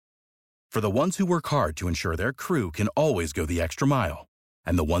For the ones who work hard to ensure their crew can always go the extra mile,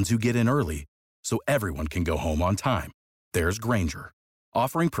 and the ones who get in early so everyone can go home on time, there's Grainger,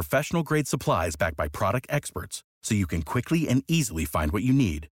 offering professional-grade supplies backed by product experts so you can quickly and easily find what you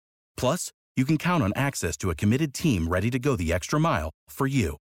need. Plus, you can count on access to a committed team ready to go the extra mile for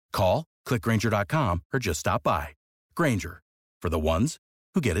you. Call, click Grainger.com, or just stop by. Grainger, for the ones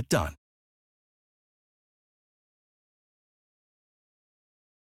who get it done.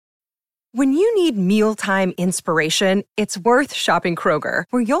 When you need mealtime inspiration, it's worth shopping Kroger,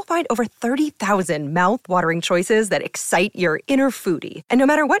 where you'll find over 30,000 mouth-watering choices that excite your inner foodie. And no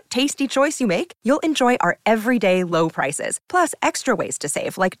matter what tasty choice you make, you'll enjoy our everyday low prices, plus extra ways to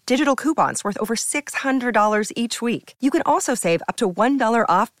save, like digital coupons worth over $600 each week. You can also save up to $1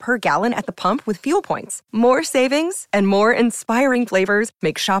 off per gallon at the pump with fuel points. More savings and more inspiring flavors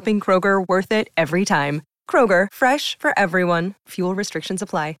make shopping Kroger worth it every time. Kroger, fresh for everyone. Fuel restrictions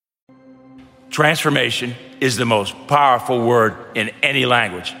apply. Transformation is the most powerful word in any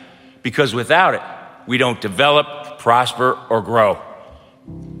language, because without it, we don't develop, prosper, or grow.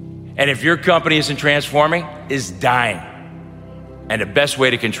 And if your company isn't transforming, it's dying. And the best way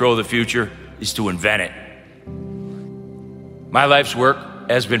to control the future is to invent it. My life's work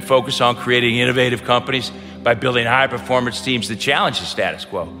has been focused on creating innovative companies by building high-performance teams that challenge the status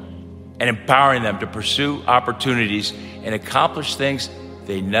quo and empowering them to pursue opportunities and accomplish things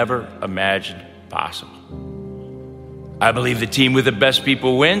they never imagined possible. I believe the team with the best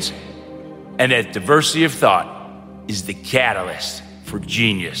people wins, and that diversity of thought is the catalyst for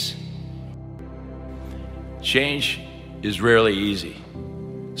genius. Change is rarely easy.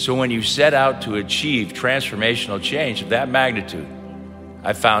 So when you set out to achieve transformational change of that magnitude,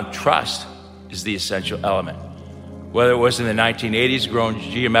 I found trust is the essential element. Whether it was in the 1980s growing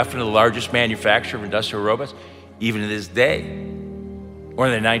GMF into the largest manufacturer of industrial robots, even to this day, or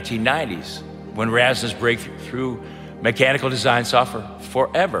in the 1990s, when Rasmussen's breakthrough mechanical design software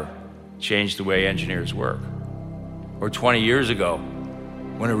forever changed the way engineers work. Or 20 years ago,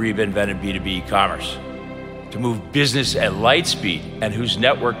 when Ariba invented B2B e-commerce to move business at light speed and whose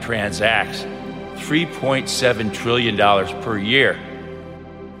network transacts $3.7 trillion per year,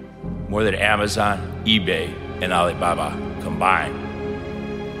 more than Amazon, eBay, and Alibaba combined.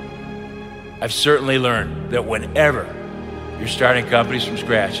 I've certainly learned that whenever you're starting companies from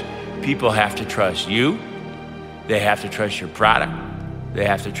scratch, people have to trust you, they have to trust your product, they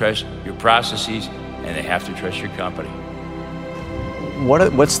have to trust your processes, and they have to trust your company.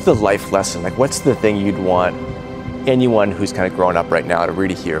 What's the life lesson? Like, what's the thing you'd want anyone who's kind of growing up right now to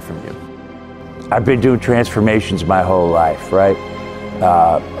really hear from you? I've been doing transformations my whole life, right?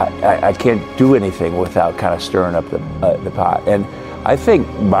 I can't do anything without kind of stirring up the pot. And I think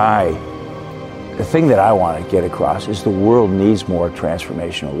the thing that I want to get across is the world needs more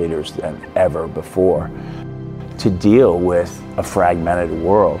transformational leaders than ever before to deal with a fragmented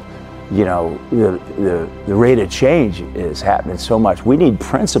world. You know, the rate of change is happening so much. We need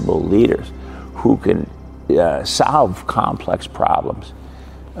principled leaders who can solve complex problems.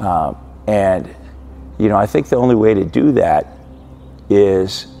 And, you know, I think the only way to do that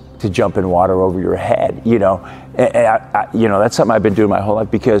is to jump in water over your head, you know. And you know, that's something I've been doing my whole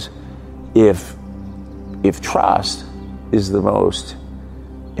life, because if trust is the most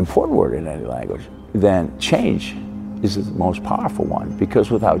important word in any language, then change is the most powerful one, because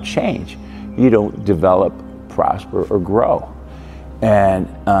without change, you don't develop, prosper, or grow. And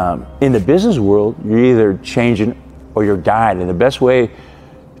in the business world, you're either changing or you're dying. And the best way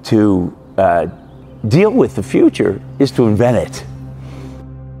to deal with the future is to invent it.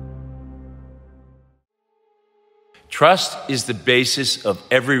 Trust is the basis of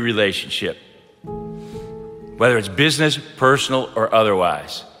every relationship, whether it's business, personal, or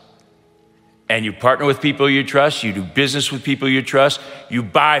otherwise. And you partner with people you trust, you do business with people you trust, you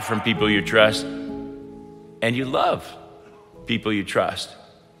buy from people you trust, and you love people you trust.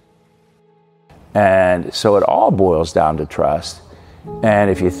 And so it all boils down to trust. And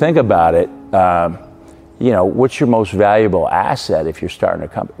if you think about it, you know, what's your most valuable asset if you're starting a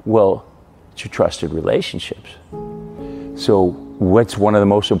company? Well, it's your trusted relationships. So what's one of the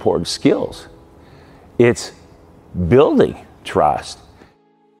most important skills? It's building trust.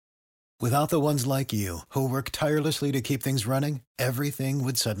 Without the ones like you, who work tirelessly to keep things running, everything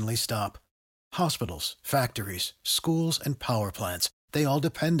would suddenly stop. Hospitals, factories, schools, and power plants, they all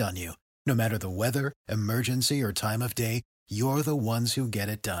depend on you. No matter the weather, emergency, or time of day, you're the ones who get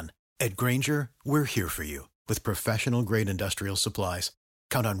it done. At Grainger, we're here for you with professional-grade industrial supplies.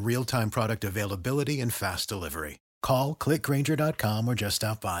 Count on real-time product availability and fast delivery. Call, click Grainger.com, or just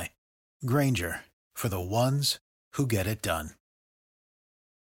stop by. Grainger, for the ones who get it done.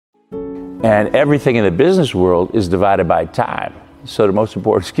 And everything in the business world is divided by time. So the most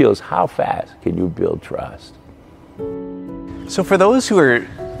important skill is how fast can you build trust? So for those who are,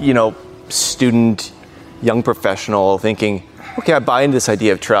 student, young professional thinking, okay, I buy into this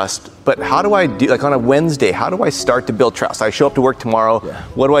idea of trust, but how do I do, like on a Wednesday, how do I start to build trust? I show up to work tomorrow, Yeah.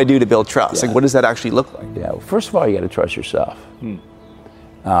 What do I do to build trust? Yeah. Like, what does that actually look like? Yeah, well, first of all, you got to trust yourself.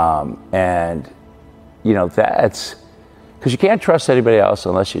 That's because you can't trust anybody else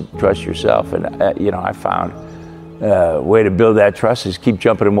unless you trust yourself. And, I found a way to build that trust is keep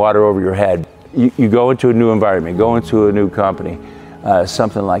jumping in water over your head. You go into a new environment, go into a new company,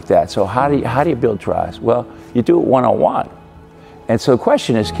 something like that. So how do you build trust? Well, you do it one-on-one. And so the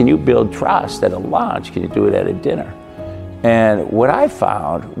question is, can you build trust at a lunch? Can you do it at a dinner? And what I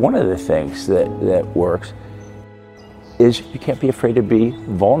found, one of the things that works is you can't be afraid to be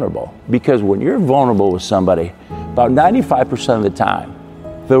vulnerable. Because when you're vulnerable with somebody, about 95% of the time,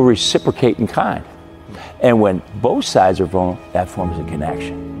 they'll reciprocate in kind. And when both sides are vulnerable, that forms a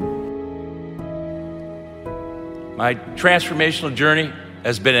connection. My transformational journey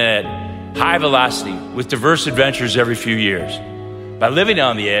has been at high velocity with diverse adventures every few years. By living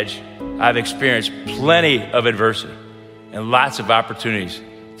on the edge, I've experienced plenty of adversity and lots of opportunities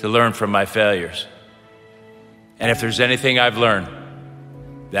to learn from my failures. And if there's anything I've learned,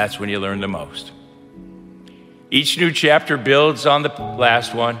 that's when you learn the most. Each new chapter builds on the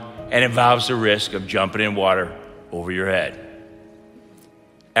last one and involves the risk of jumping in water over your head.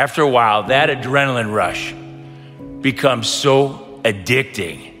 After a while, that adrenaline rush becomes so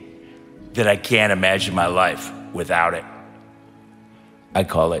addicting that I can't imagine my life without it. I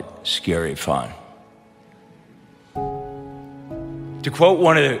call it scary fun. To quote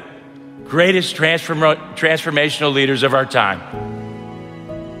one of the greatest transformational leaders of our time,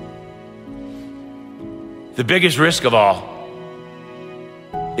 the biggest risk of all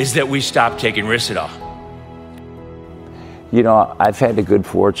is that we stop taking risks at all. I've had the good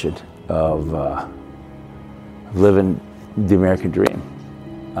fortune of living the American dream.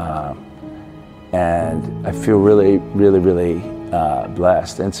 And I feel really, really, really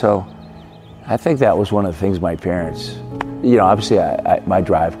blessed. And so I think that was one of the things my parents, obviously my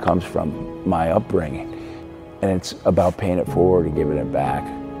drive comes from my upbringing. And it's about paying it forward and giving it back.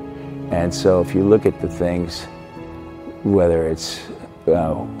 And so if you look at the things, whether it's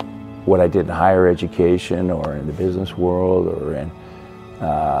what I did in higher education or in the business world or in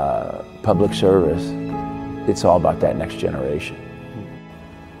public service, it's all about that next generation.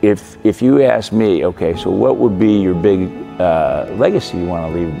 If you ask me, okay, so what would be your big legacy you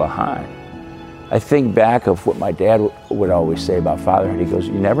want to leave behind? I think back of what my dad would always say about fatherhood. He goes,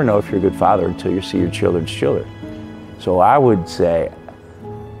 you never know if you're a good father until you see your children's children. So I would say,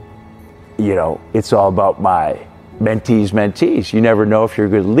 it's all about my mentees. You never know if you're a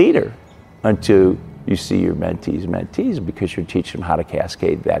good leader until you see your mentees, because you're teaching them how to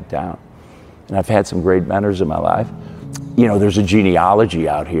cascade that down. And I've had some great mentors in my life. There's a genealogy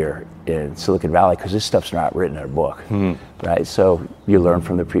out here in Silicon Valley because this stuff's not written in a book, right? So you learn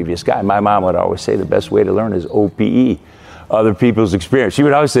from the previous guy. My mom would always say the best way to learn is OPE, other people's experience. She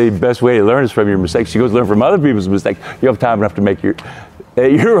would always say the best way to learn is from your mistakes. She goes, learn from other people's mistakes. You have time enough to make your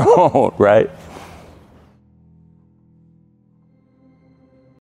own, right?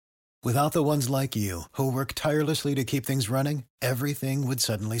 Without the ones like you, who work tirelessly to keep things running, everything would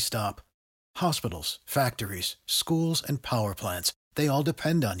suddenly stop. Hospitals, factories, schools, and power plants, they all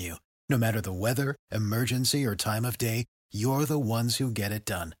depend on you. No matter the weather, emergency, or time of day, you're the ones who get it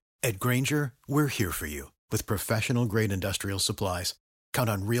done. At Grainger, we're here for you with professional-grade industrial supplies. Count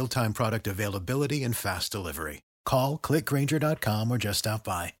on real-time product availability and fast delivery. Call, click Grainger.com, or just stop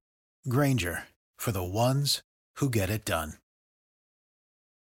by. Grainger, for the ones who get it done.